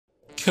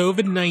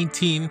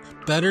COVID-19,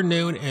 better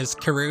known as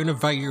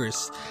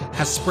coronavirus,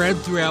 has spread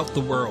throughout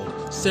the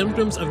world.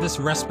 Symptoms of this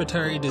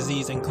respiratory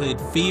disease include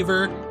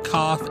fever,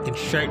 cough, and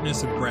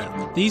shortness of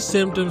breath. These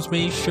symptoms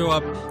may show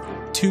up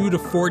 2 to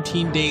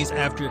 14 days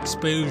after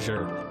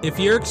exposure. If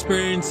you're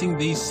experiencing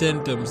these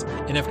symptoms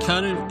and have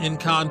come in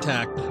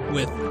contact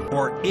with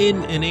or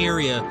in an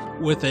area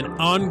with an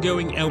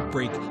ongoing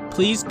outbreak,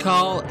 please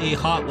call a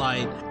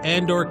hotline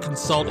and/or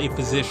consult a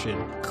physician.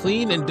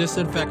 Clean and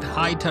disinfect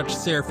high-touch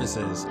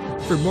surfaces.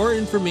 For more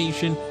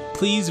information,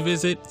 please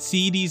visit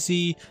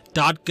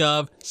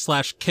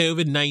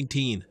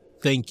cdc.gov/COVID-19.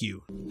 Thank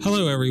you.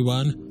 Hello,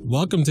 everyone.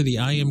 Welcome to the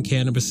I Am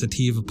Cannabis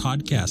Sativa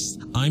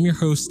podcast. I'm your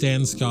host,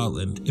 Dan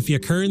Scotland. If you're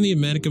currently a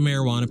medical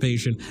marijuana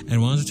patient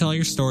and want to tell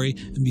your story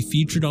and be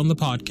featured on the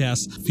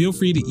podcast, feel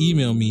free to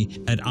email me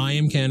at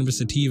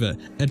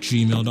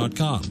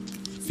iamcannabissativa@gmail.com.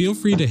 Feel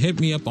free to hit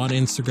me up on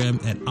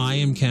Instagram at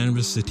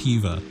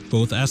iamcannabissativa,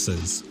 both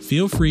S's.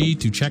 Feel free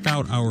to check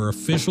out our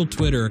official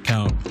Twitter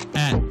account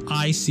at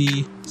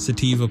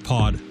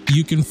ICSativaPod.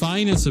 You can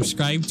find and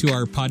subscribe to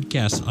our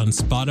podcast on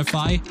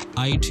Spotify,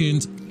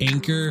 iTunes,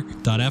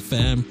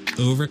 Anchor.fm,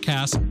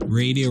 Overcast,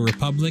 Radio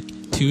Republic,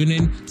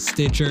 TuneIn,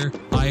 Stitcher,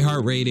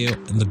 iHeartRadio,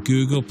 and the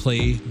Google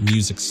Play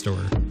Music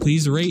Store.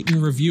 Please rate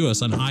and review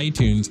us on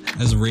iTunes,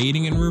 as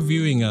rating and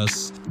reviewing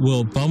us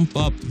will bump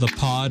up the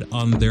pod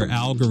on their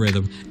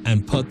algorithm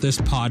and put this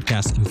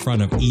podcast in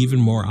front of even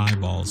more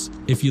eyeballs.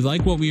 If you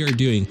like what we are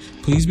doing,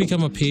 please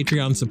become a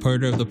Patreon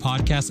supporter of the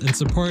podcast and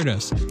support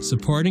us.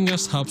 Supporting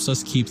us helps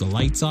us keep the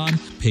lights on,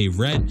 pay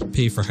rent,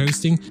 pay for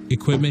hosting,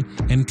 equipment,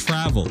 and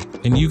travel.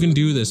 And you can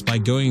do this by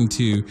going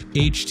to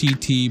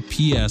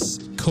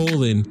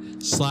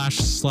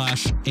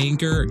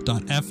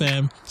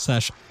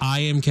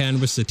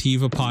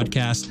https://anchor.fm/iamcannabissativa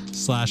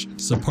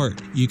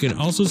podcast/support. You can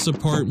also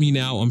support me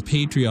now on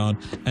Patreon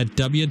at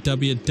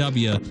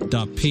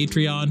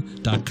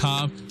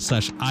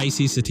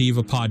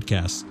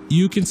www.patreon.com/ICSativaPodcast.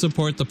 You can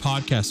support the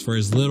podcast for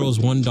as little as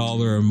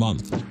 $1 a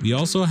month. We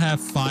also have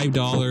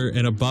 $5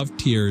 and above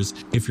tiers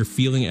if you're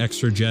feeling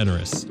extra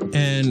generous.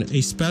 And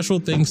a special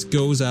thanks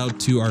goes out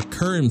to our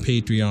current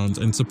Patreons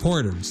and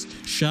supporters.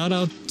 Shout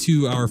out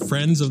to our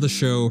friends of the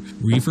show,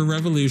 Reefer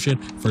Revolution,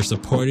 for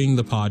supporting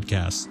the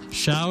podcast.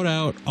 Shout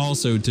out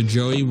also to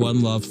Joey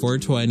One Love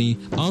 420,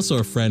 also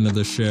a friend of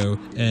the show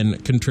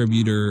and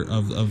contributor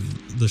of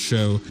the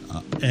show,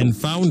 and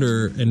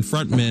founder and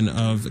frontman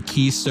of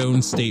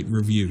Keystone State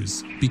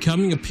Reviews.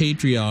 Becoming a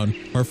Patreon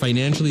or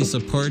financially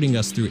supporting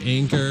us through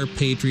Anchor,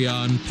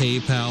 Patreon,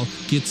 PayPal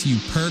gets you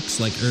perks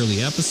like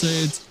early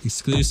episodes,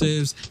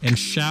 exclusives, and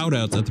shout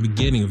outs at the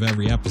beginning of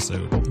every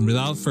episode. And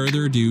without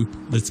further ado,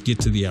 let's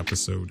get to the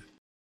episode.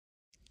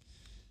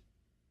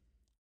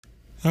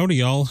 Howdy,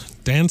 y'all.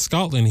 Dan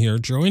Scotland here,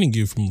 joining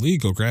you from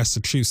Legal,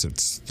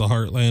 Massachusetts, the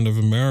heartland of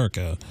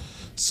America.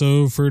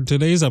 So for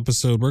today's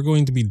episode, we're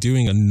going to be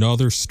doing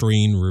another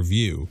strain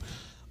review.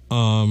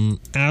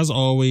 As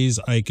always,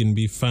 I can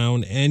be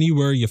found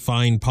anywhere you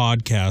find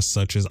podcasts,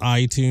 such as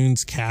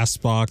iTunes,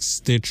 Castbox,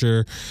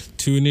 Stitcher,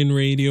 TuneIn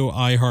Radio,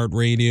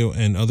 iHeartRadio,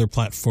 and other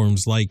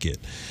platforms like it.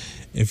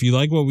 If you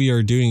like what we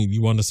are doing and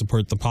you want to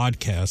support the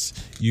podcast,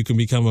 you can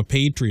become a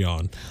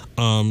Patreon.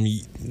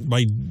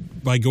 By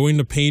going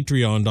to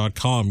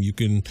patreon.com, you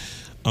can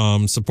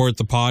support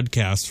the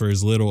podcast for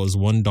as little as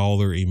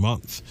 $1 a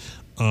month.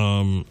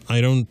 I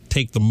don't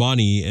take the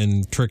money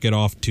and trick it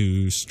off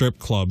to strip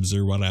clubs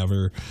or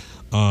whatever.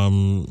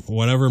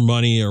 Whatever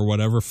money or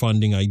whatever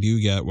funding I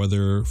do get,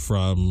 whether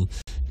from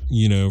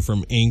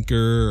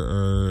Anchor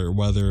or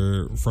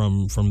whether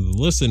from the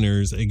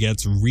listeners, it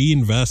gets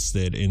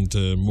reinvested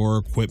into more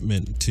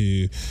equipment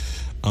to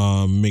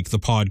make the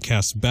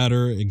podcast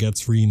better. It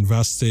gets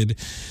reinvested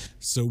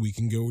so we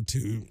can go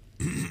to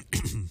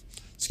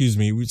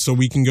so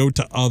we can go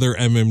to other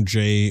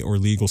MMJ or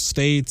legal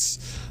states.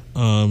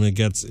 It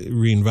gets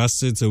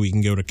reinvested so we can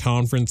go to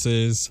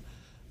conferences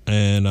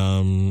and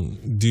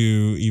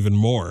do even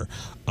more.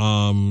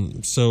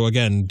 So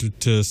again,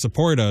 to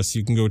support us,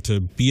 you can go to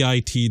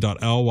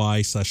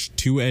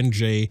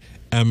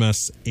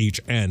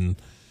bit.ly/2njmshn,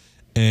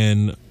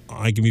 and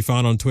I can be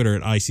found on Twitter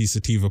at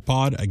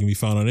ICSativaPod. I can be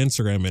found on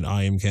Instagram at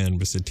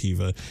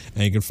IamCannabisSativa.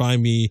 And you can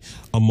find me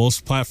on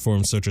most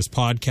platforms such as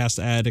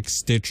Podcast Addict,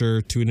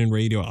 Stitcher, TuneIn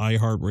Radio,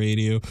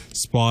 iHeartRadio,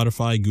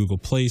 Spotify, Google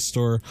Play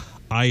Store,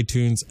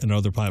 iTunes, and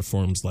other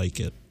platforms like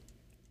it.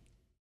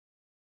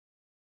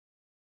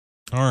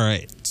 All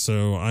right,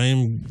 so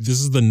this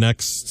is the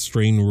next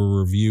strain we're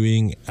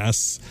reviewing,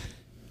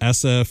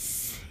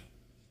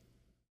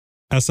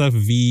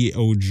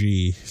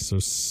 SFV-OG. So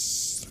I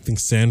think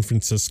San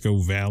Francisco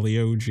Valley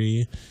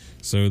OG.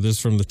 So this is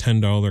from the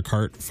 $10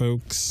 cart,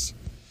 folks.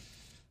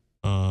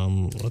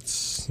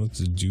 Let's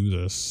do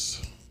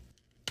this.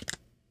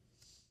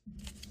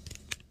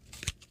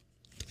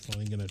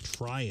 I'm gonna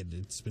try it.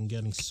 It's been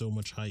getting so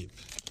much hype.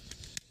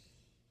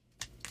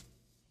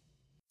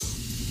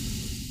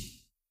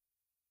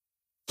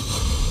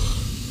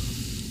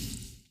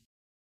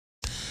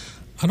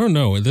 I don't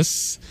know.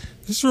 This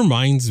This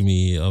reminds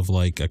me of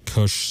like a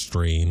Kush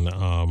strain.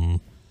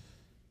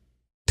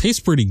 tastes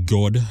pretty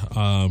good.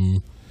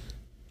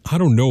 I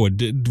don't know.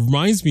 It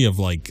reminds me of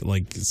like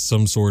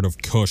some sort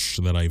of Kush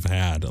that I've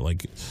had.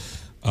 Like,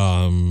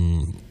 I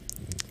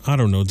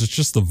don't know. It's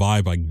just the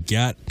vibe I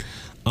get.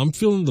 I'm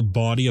feeling the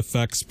body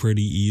effects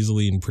pretty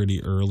easily and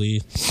pretty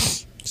early.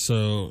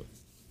 So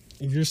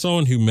if you're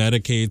someone who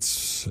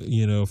medicates,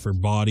 for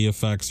body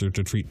effects or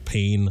to treat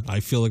pain, I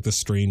feel like the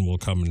strain will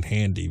come in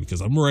handy because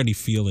I'm already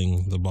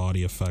feeling the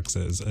body effects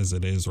as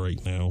it is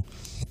right now.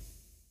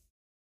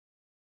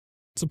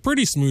 It's a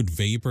pretty smooth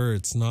vapor.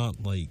 It's not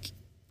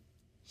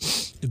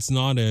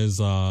as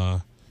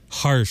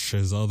harsh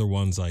as other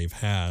ones I've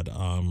had.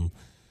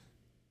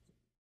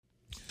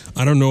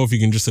 I don't know if you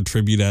can just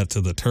attribute that to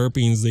the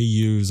terpenes they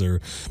use,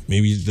 or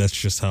maybe that's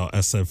just how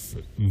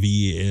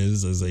SFV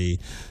is as a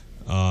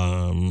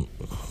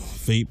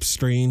vape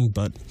strain,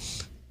 but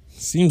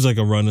seems like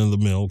a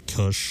run-of-the-mill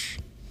Kush.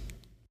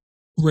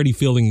 Already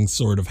feeling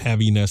sort of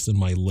heaviness in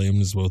my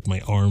limbs, both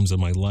my arms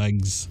and my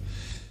legs.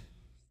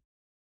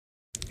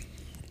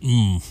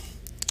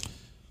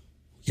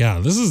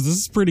 Yeah, this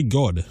is pretty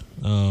good.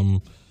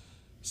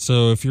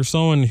 So if you're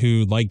someone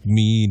who, like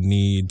me,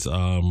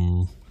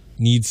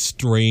 needs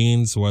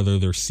strains, whether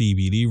they're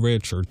CBD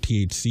rich or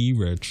THC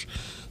rich,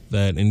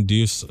 that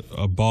induce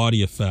a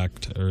body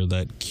effect or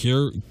that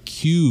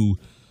cue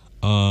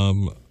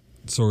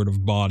sort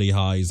of body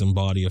highs and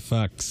body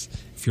effects.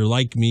 If you're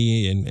like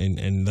me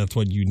and that's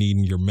what you need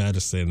in your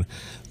medicine,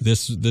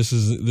 this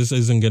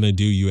isn't going to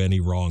do you any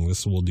wrong.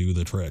 This will do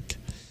the trick.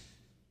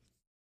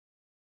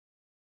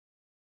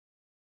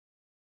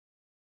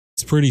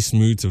 It's pretty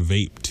smooth to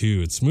vape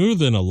too. It's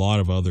smoother than a lot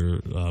of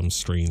other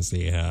strains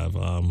they have.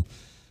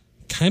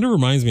 Kind of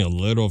reminds me a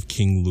little of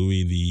King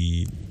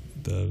Louis,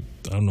 the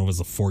I don't know if it's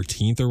the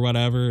 14th or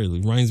whatever. It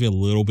reminds me a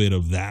little bit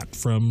of that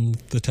from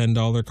the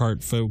 $10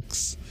 cart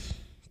folks.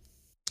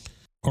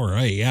 All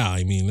right, yeah,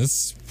 I mean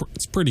it's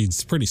pretty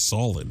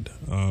solid.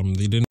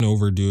 They didn't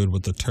overdo it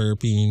with the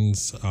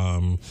terpenes.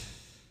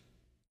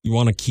 You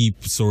want to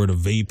keep sort of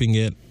vaping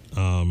it,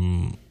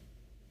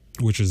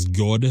 which is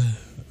good.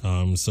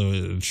 So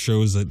it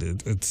shows that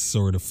its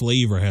sort of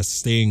flavor has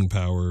staying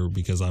power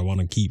because I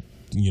want to keep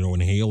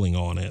inhaling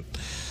on it.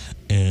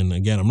 And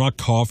again, I'm not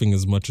coughing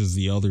as much as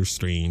the other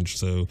strains.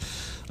 So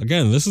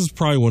again, this is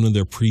probably one of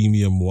their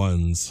premium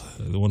ones,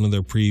 one of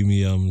their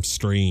premium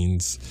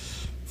strains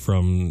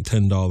from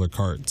 $10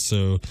 carts.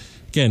 So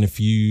again,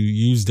 if you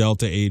use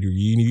Delta 8 or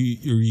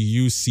you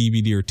use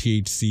CBD or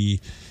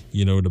THC,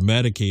 to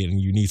medicate and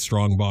you need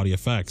strong body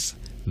effects,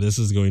 this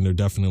is going to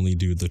definitely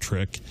do the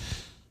trick.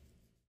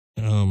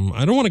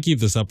 I don't want to keep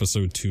this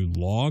episode too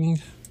long.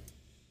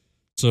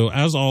 So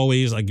as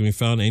always, I can be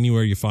found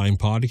anywhere you find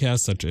podcasts,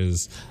 such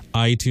as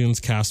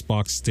iTunes,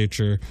 CastBox,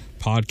 Stitcher,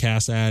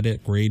 Podcast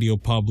Addict, Radio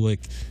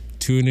Public,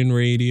 TuneIn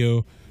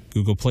Radio,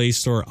 Google Play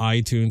Store,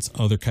 iTunes,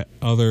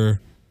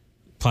 other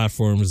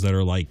platforms that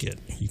are like it.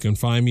 You can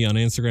find me on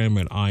Instagram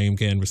at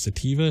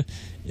IamCannabisSativa,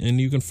 and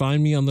you can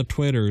find me on the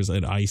Twitters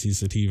at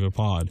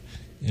ICSativaPod.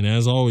 And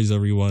as always,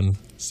 everyone,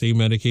 stay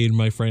medicated,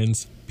 my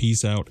friends.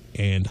 Peace out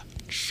and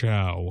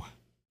ciao.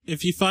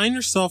 If you find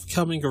yourself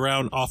coming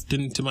around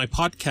often to my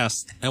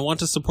podcast and want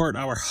to support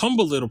our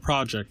humble little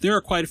project, there are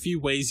quite a few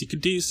ways you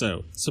could do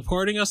so.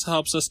 Supporting us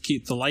helps us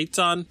keep the lights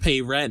on, pay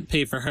rent,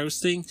 pay for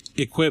hosting,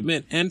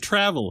 equipment, and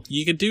travel.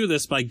 You can do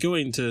this by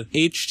going to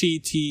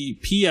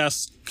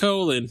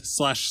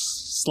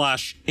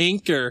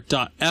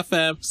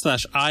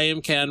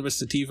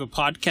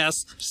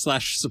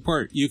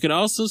https://anchor.fm/IamCannabisSativa/podcast/support. You can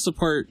also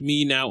support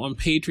me now on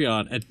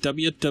Patreon at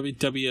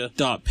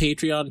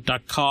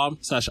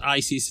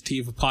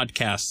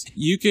www.patreon.com/ICSativapodcast.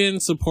 You can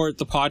support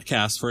the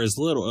podcast for as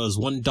little as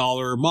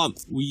 $1 a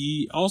month.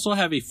 We also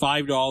have a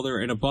 $5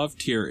 and above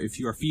tier if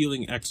you are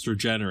feeling extra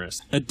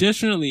generous.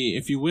 Additionally,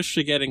 if you wish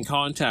to get in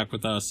contact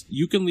with us,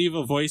 you can leave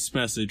a voice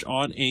message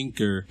on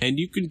Anchor, and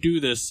you can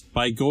do this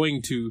by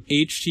going to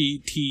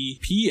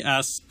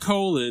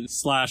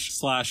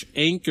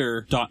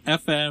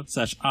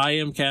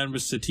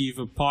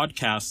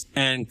https://anchor.fm/IamCannabisSativapodcast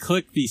and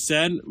click the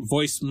send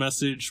voice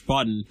message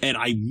button, and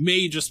I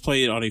may just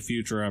play it on a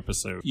future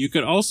episode. You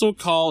can also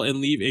call and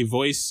leave a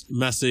voice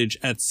message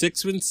at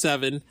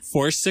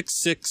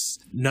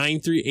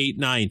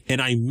 617-466-9389,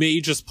 and I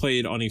may just play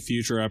it on a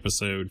future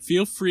episode.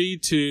 Feel free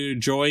to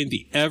join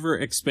the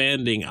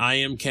ever-expanding I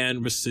Am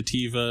Cannabis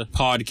Sativa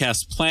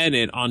podcast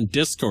planet on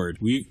Discord.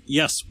 We've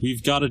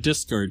got a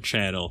Discord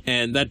channel,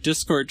 and that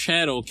Discord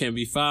channel can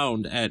be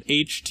found at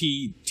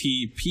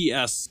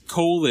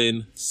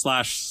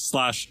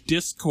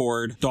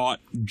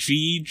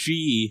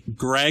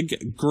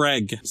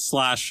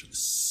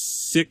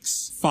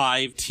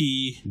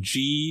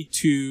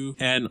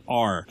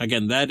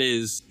Again, that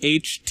is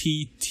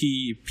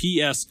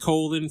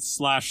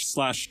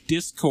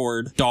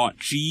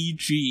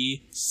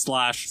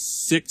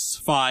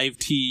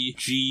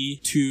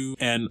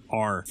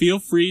https://discord.gg/65tg2nr. Feel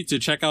free to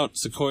check out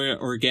Sequoia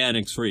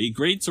Organics for a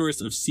great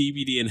source of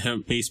CBD and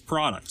hemp-based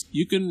products.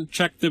 You can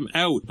check them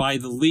out by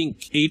the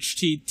link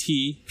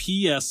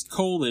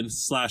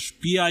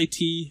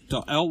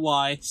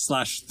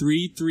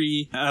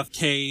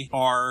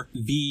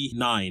https://bit.ly/33fkrv9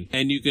 9.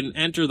 And you can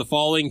enter the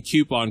following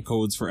coupon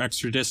codes for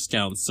extra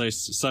discounts,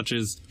 such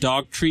as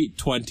Dog Treat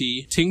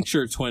 20,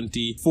 Tincture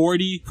 20,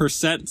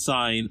 40%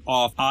 sign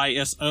off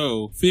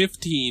ISO,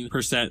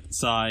 15%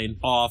 sign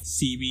off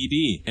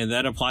CBD, and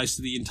that applies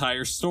to the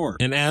entire store.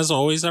 And as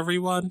always,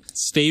 everyone,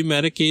 stay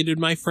medicated,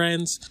 my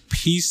friends.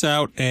 Peace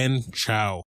out and ciao.